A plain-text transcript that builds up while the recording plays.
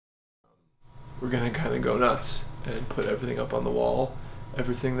we're gonna kind of go nuts and put everything up on the wall,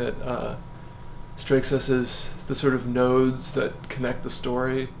 everything that strikes us as the sort of nodes that connect the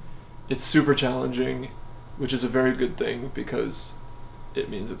story. It's super challenging, which is a very good thing because it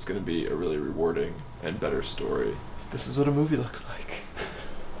means it's going to be a really rewarding and better story. This is what a movie looks like.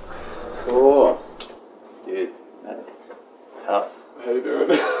 Cool. Dude, that's tough. How you doing?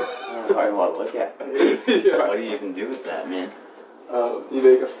 Hard one to look at. Yeah. What do you even do with that, man? You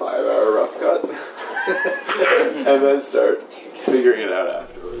make a 5-hour rough cut and then start figuring it out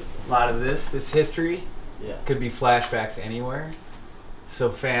afterwards. A lot of this history Yeah. could be flashbacks anywhere. So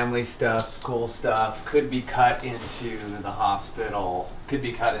family stuff, school stuff, could be cut into the hospital, could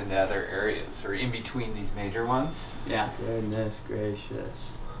be cut into other areas, or in between these major ones. Yeah. Goodness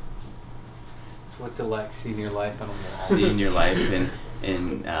gracious. So what's it like seeing your life on a wall? Seeing your life in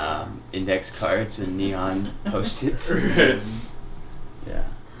index cards and neon post-its. Right. Yeah.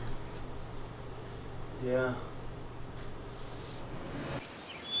 Yeah.